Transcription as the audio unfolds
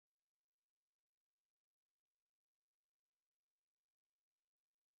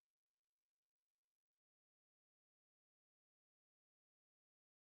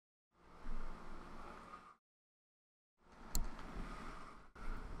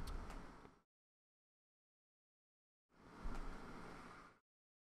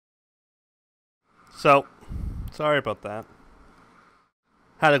So, sorry about that.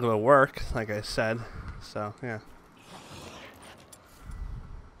 Had to go to work, like I said. So, yeah.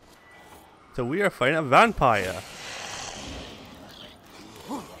 So we are fighting a vampire.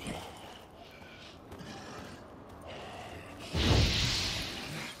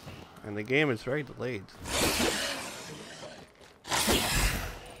 And the game is very delayed.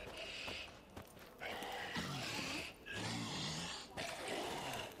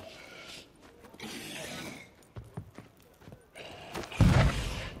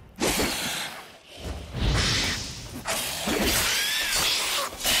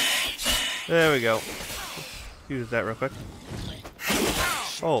 There we go. Use that real quick.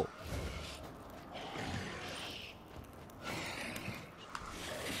 Oh.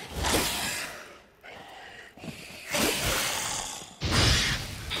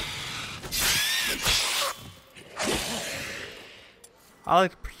 I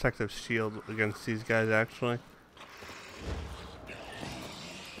like the protective shield against these guys, actually.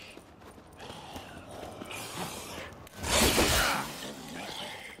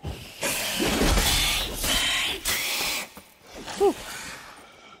 Whew.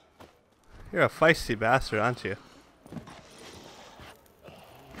 You're a feisty bastard, aren't you?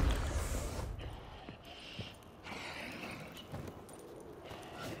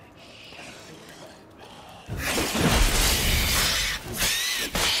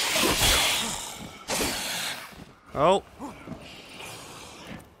 Oh.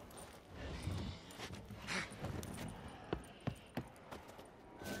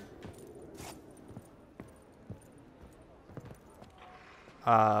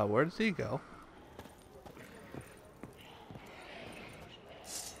 Where does he go?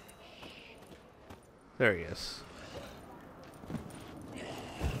 There he is.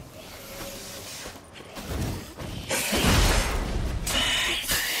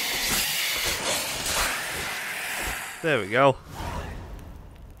 There we go.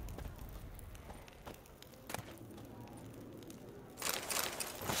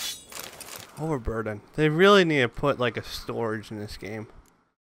 Overburden. They really need to put like a storage in this game.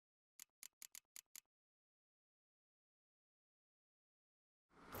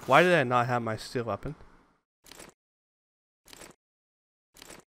 Why did I not have my steel weapon?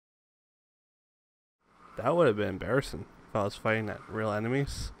 That would have been embarrassing if I was fighting at real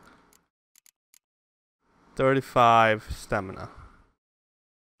enemies. 35 stamina.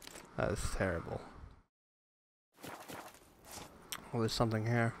 That is terrible. Oh, there's something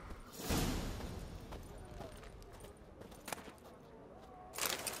here.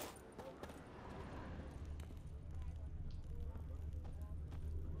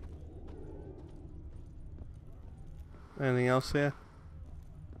 Anything else here?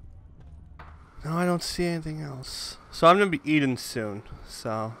 No, I don't see anything else. So I'm gonna be eating soon.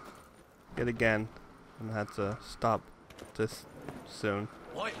 So, yet again, I'm gonna have to stop this soon.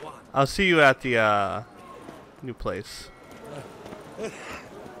 I'll see you at the new place.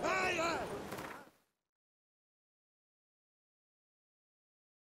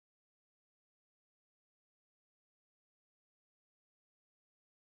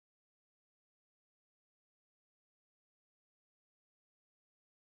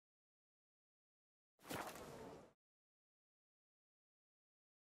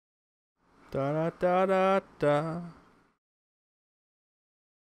 Da da da da da.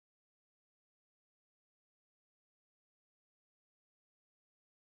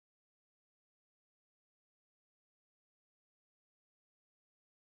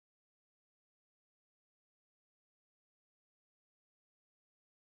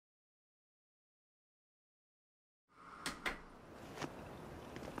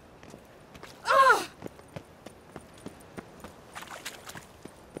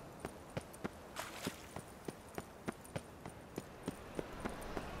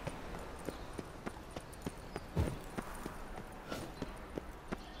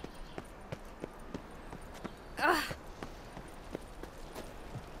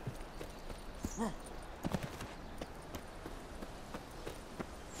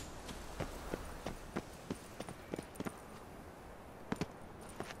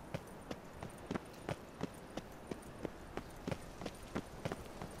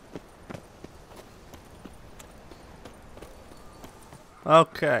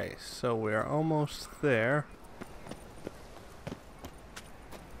 Okay, so we're almost there.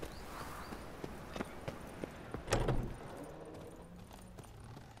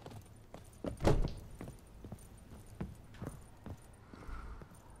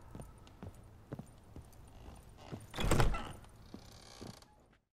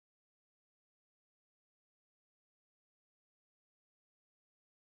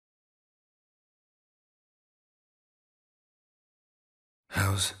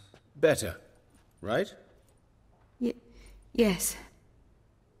 How's... Better, right? Yes.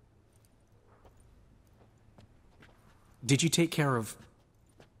 Did you take care of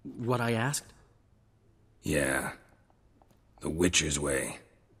what I asked? Yeah. The Witcher's way.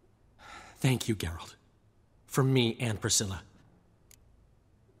 Thank you, Geralt. From me and Priscilla.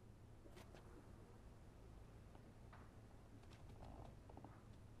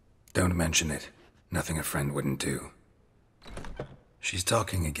 Don't mention it. Nothing a friend wouldn't do. She's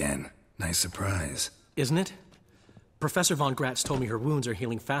talking again. Nice surprise. Isn't it? Professor von Gratz told me her wounds are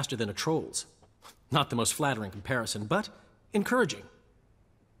healing faster than a troll's. Not the most flattering comparison, but encouraging.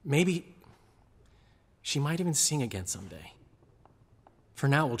 Maybe she might even sing again someday. For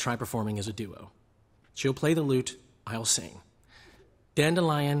now, we'll try performing as a duo. She'll play the lute, I'll sing.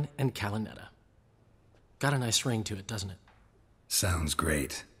 Dandelion and Calinetta. Got a nice ring to it, doesn't it? Sounds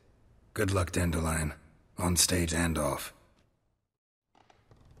great. Good luck, Dandelion. On stage and off.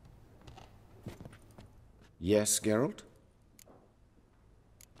 Yes, Geralt?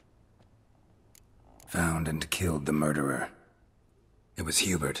 Found and killed the murderer. It was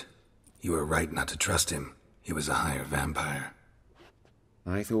Hubert. You were right not to trust him. He was a higher vampire.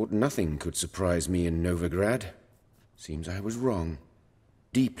 I thought nothing could surprise me in Novigrad. Seems I was wrong.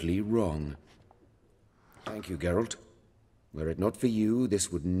 Deeply wrong. Thank you, Geralt. Were it not for you,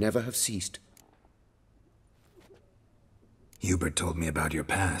 this would never have ceased. Hubert told me about your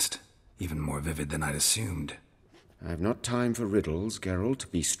past. Even more vivid than I'd assumed. I've not time for riddles, Geralt.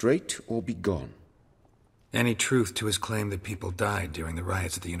 Be straight or be gone. Any truth to his claim that people died during the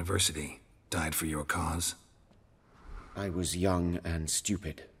riots at the university? Died for your cause? I was young and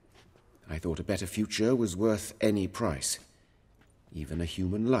stupid. I thought a better future was worth any price. Even a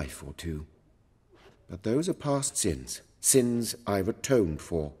human life or two. But those are past sins. Sins I've atoned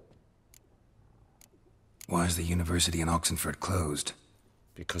for. Why is the university in Oxenford closed?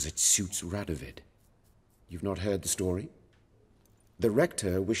 Because it suits Radovid. You've not heard the story? The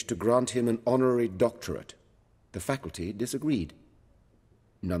rector wished to grant him an honorary doctorate. The faculty disagreed.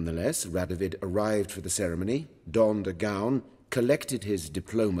 Nonetheless, Radovid arrived for the ceremony, donned a gown, collected his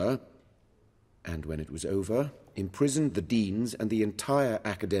diploma, and when it was over, imprisoned the deans and the entire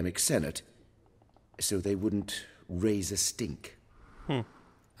academic senate so they wouldn't raise a stink.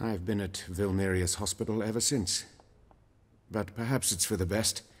 I've been at Vilmerius Hospital ever since. But perhaps it's for the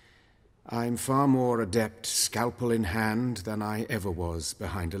best. I'm far more adept, scalpel in hand, than I ever was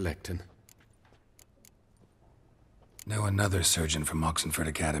behind a lectern. Know another surgeon from Oxenford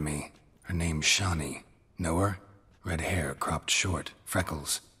Academy. Her name's Shani. Know her? Red hair, cropped short,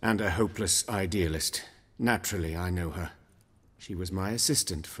 freckles. And a hopeless idealist. Naturally, I know her. She was my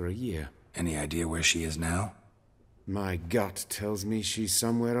assistant for a year. Any idea where she is now? My gut tells me she's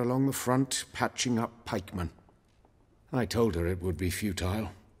somewhere along the front, patching up pikemen. I told her it would be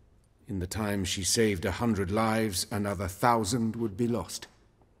futile. In the time she saved 100 lives, another 1,000 would be lost.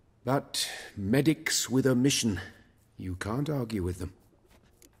 But medics with a mission, you can't argue with them.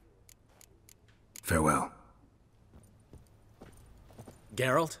 Farewell.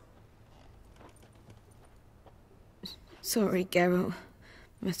 Geralt? Sorry, Geralt.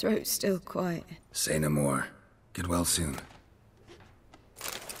 My throat's still quiet. Say no more. Get well soon.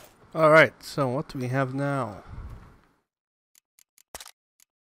 Alright, so what do we have now?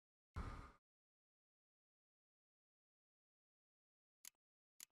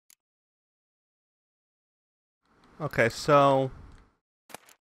 Okay, so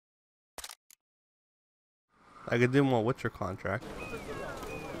I could do more Witcher contract.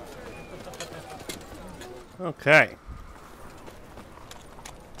 Okay.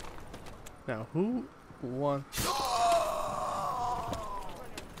 Now, who wants...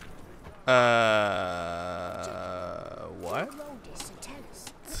 what?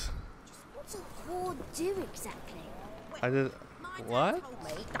 What's a whore do exactly? I did... what?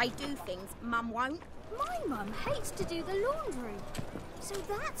 They do things Mum won't. My mum hates to do the laundry. So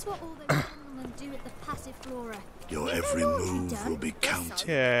that's what all those gentlemen do at the Passiflora. Your every move will be counted.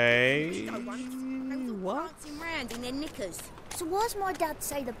 Okay. What? Dancing round in their knickers. So why's my dad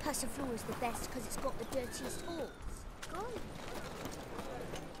say the Passiflora's the best because it's got the dirtiest halls? Gone.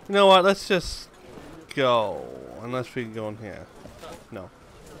 You know what? Let's just go. Unless we can go in here. No.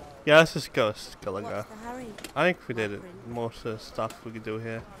 Yeah, let's just go, Skellige. I think we did it. Most of the stuff we could do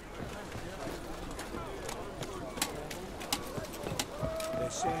here. They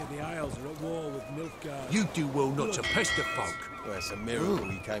say the Isles are at war with Nilfgaard. You do well not to pester folk. Well, it's a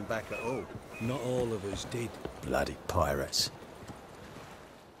miracle you came back at all. Not all of us did. Bloody pirates.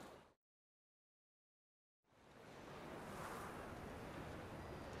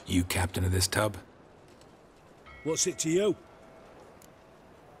 You captain of this tub? What's it to you?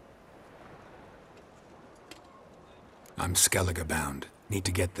 I'm Skellige bound. Need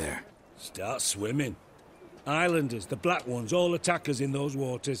to get there. Start swimming. Islanders, the black ones, all attackers in those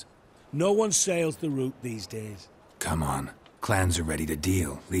waters. No one sails the route these days. Come on. Clans are ready to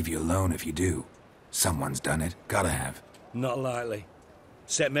deal. Leave you alone if you do. Someone's done it. Gotta have. Not likely.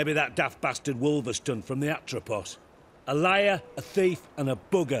 Except maybe that daft bastard Wolverston from the Atropos. A liar, a thief, and a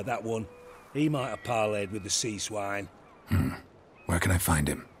bugger, that one. He might have parlayed with the sea swine. Where can I find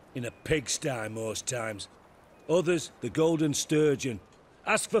him? In a pigsty most times. Others, the Golden Sturgeon.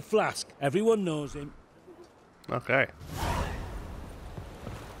 Ask for Flask. Everyone knows him. Okay.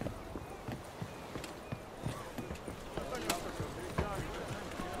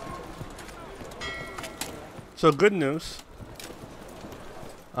 So good news.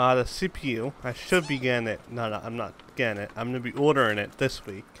 The CPU, I should be getting it. No, I'm not getting it. I'm gonna be ordering it this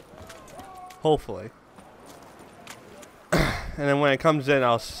week. Hopefully. And then when it comes in,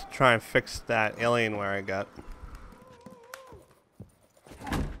 I'll try and fix that Alienware I got.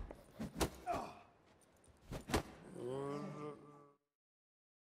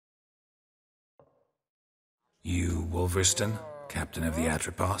 You Wolverston, captain of the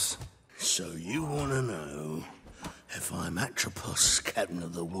Atropos? So you want to know if I'm Atropos, captain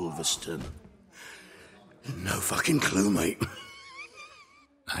of the Wolverston? No fucking clue, mate.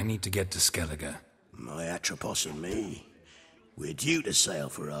 I need to get to Skellige. My Atropos and me, we're due to sail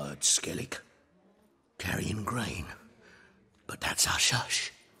for Ard Skellig, carrying grain. But that's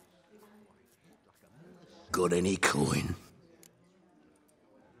hush-hush. Got any coin?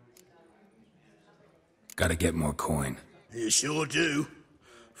 Gotta get more coin. You sure do.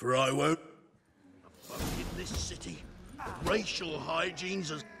 For I won't. In this city, racial hygiene's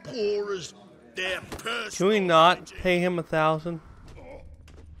as poor as their purse. Can we not pay him 1,000?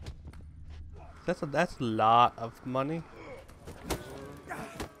 That's a lot of money.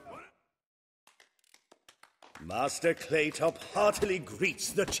 Master Claytop heartily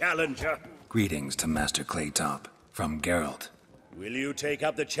greets the challenger. Greetings to Master Claytop, from Geralt. Will you take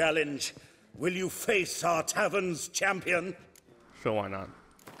up the challenge? Will you face our tavern's champion? Sure, why not?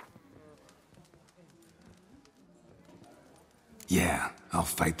 Yeah, I'll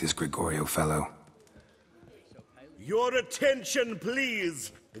fight this Gregorio fellow. Your attention,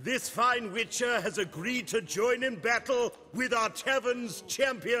 please. This fine witcher has agreed to join in battle with our tavern's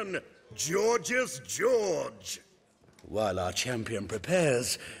champion, Georgius George. While our champion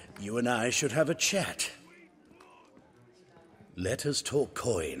prepares, you and I should have a chat. Let us talk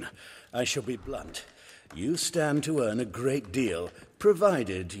coin. I shall be blunt. You stand to earn a great deal,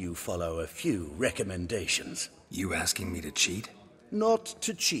 provided you follow a few recommendations. You asking me to cheat? Not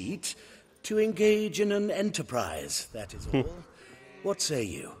to cheat, to engage in an enterprise, that is all. What say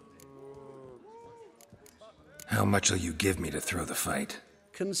you? How much will you give me to throw the fight?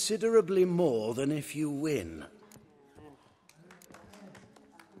 Considerably more than if you win.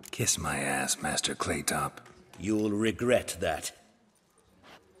 Kiss my ass, Master Claytop. You'll regret that.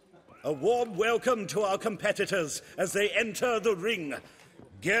 A warm welcome to our competitors as they enter the ring.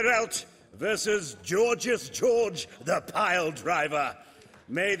 Geralt versus Georgius George, the pile driver.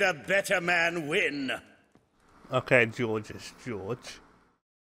 May the better man win. Okay, Georgius George.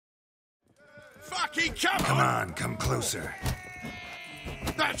 Fucking Come on, come closer.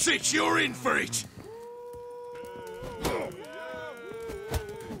 That's it, you're in for it!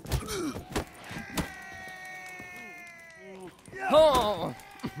 Oh!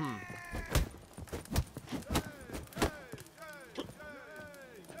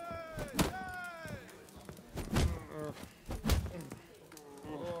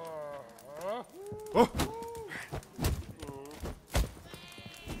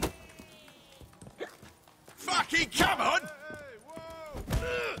 Fucking come on!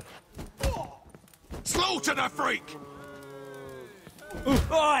 Slaughter the freak!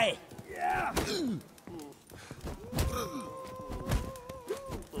 Oi! Yeah.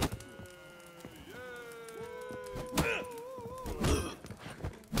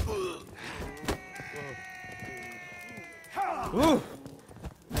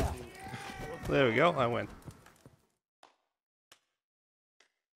 There we go, I win.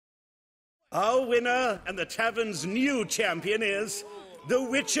 Our winner and the tavern's new champion is the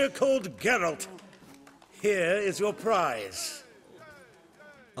Witcher called Geralt. Here is your prize.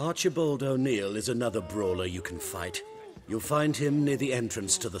 Archibald O'Neill is another brawler you can fight. You'll find him near the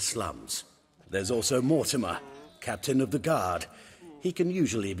entrance to the slums. There's also Mortimer, captain of the guard. He can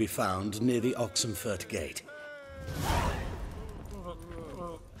usually be found near the Oxenfurt Gate.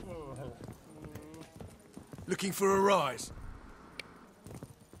 Looking for a rise?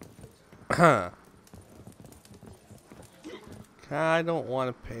 I don't want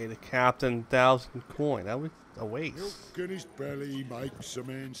to pay the captain 1,000 coin. That was a waste. Milk in his belly makes a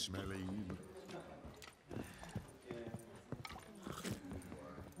man smelly.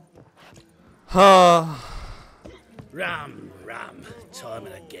 Ram, time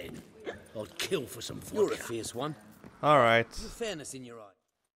and again. I'd kill for some vodka. You're a fierce one. All right. With fairness in your eye.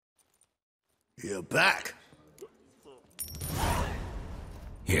 You're back.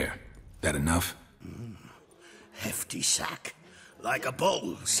 Here, that enough? Hefty sack, like a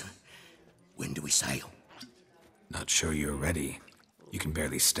bull's. When do we sail? Not sure you're ready. You can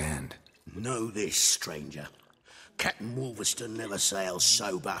barely stand. Know this, stranger. Captain Wolverston never sails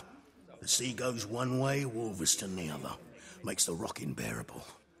sober. The sea goes one way, Wolverston the other. Makes the rocking bearable.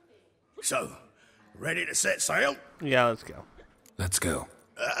 So, ready to set sail? Yeah, let's go. Let's go.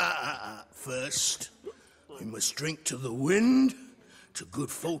 First, we must drink to the wind, to good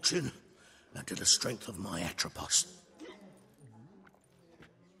fortune, and to the strength of my Atropos.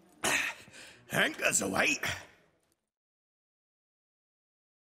 Anchors away.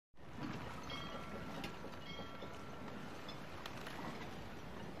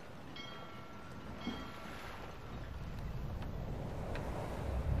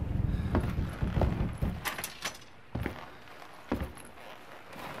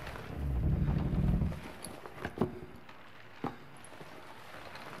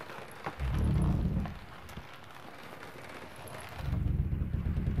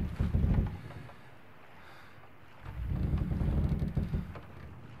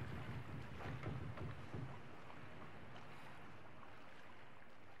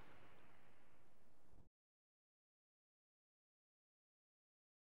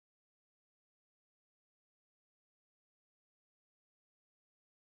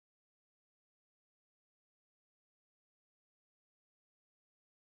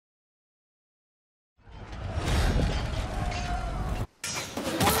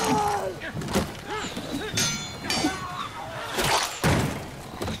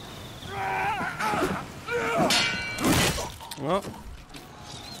 Well.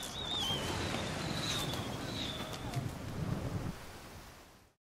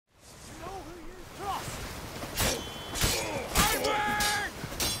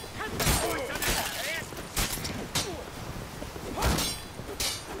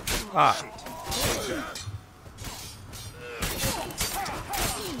 Ah.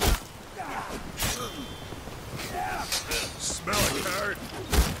 Smell it, Kurt.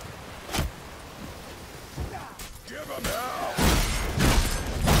 Give him hell.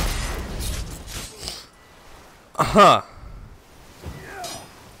 Uh-huh.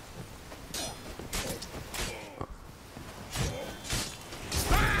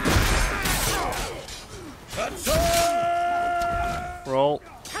 Roll.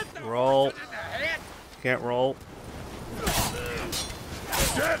 Roll. Can't roll.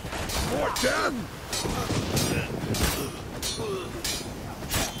 Death! More death!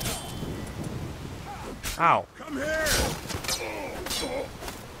 Ow. Come here!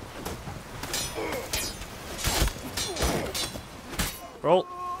 Roll.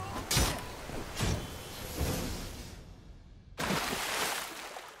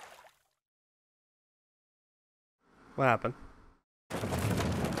 What happened?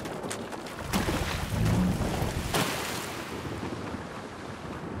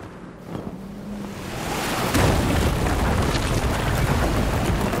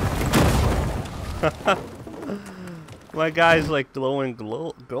 My guy's like glowing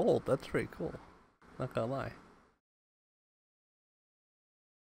gold. That's pretty cool. Not gonna lie.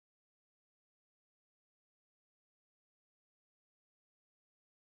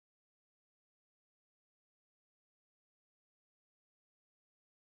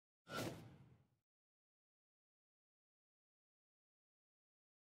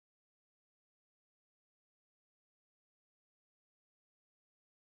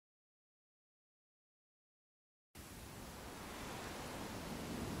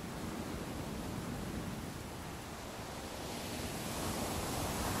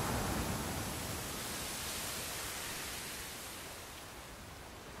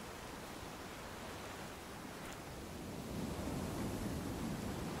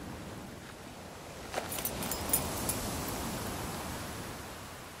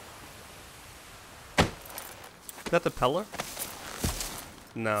 Is that the Peller?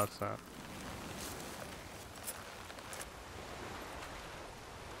 No, it's not.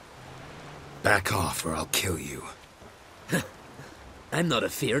 Back off or I'll kill you. I'm not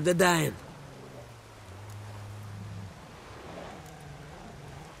afeard of dying.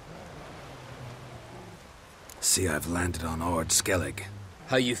 See, I've landed on Ord Skellig.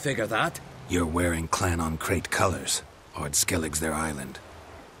 How you figure that? You're wearing Clan on Crate colors. Ord Skellig's their island.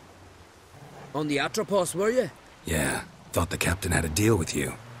 On the Atropos, were you? Yeah, thought the captain had a deal with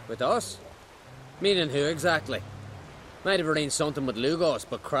you. With us? Meaning who exactly? Might have arranged something with Lugos,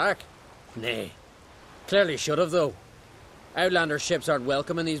 but crack? Nay. Clearly should have, though. Outlander ships aren't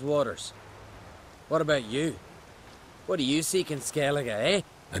welcome in these waters. What about you? What do you seek in Skellige, eh?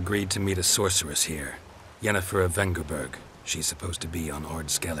 Agreed to meet a sorceress here. Yennefer of Vengerberg. She's supposed to be on Ord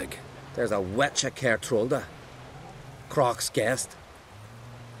Skellig. There's a witch at Kertrolda. Croc's guest.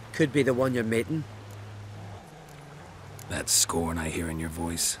 Could be the one you're meeting. That scorn I hear in your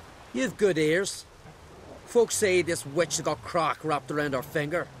voice. You've good ears. Folks say this witch has got Croc wrapped around her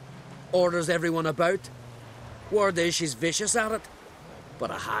finger. Orders everyone about. Word is she's vicious at it.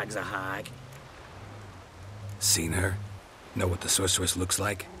 But a hag's a hag. Seen her? Know what the sorceress looks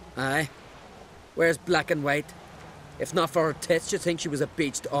like? Aye. Wears black and white. If not for her tits, you'd think she was a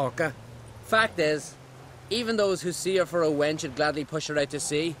beached orca. Fact is, even those who see her for a wench would gladly push her out to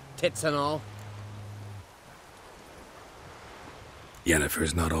sea, tits and all.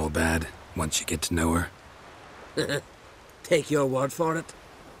 Yennefer's not all bad, once you get to know her. Take your word for it.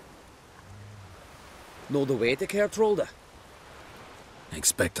 Know the way to Kertrolda?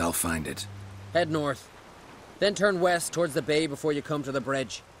 Expect I'll find it. Head north. Then turn west towards the bay before you come to the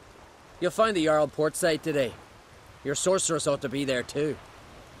bridge. You'll find the Jarl port site today. Your sorceress ought to be there too.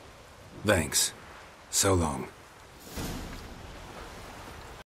 Thanks. So long.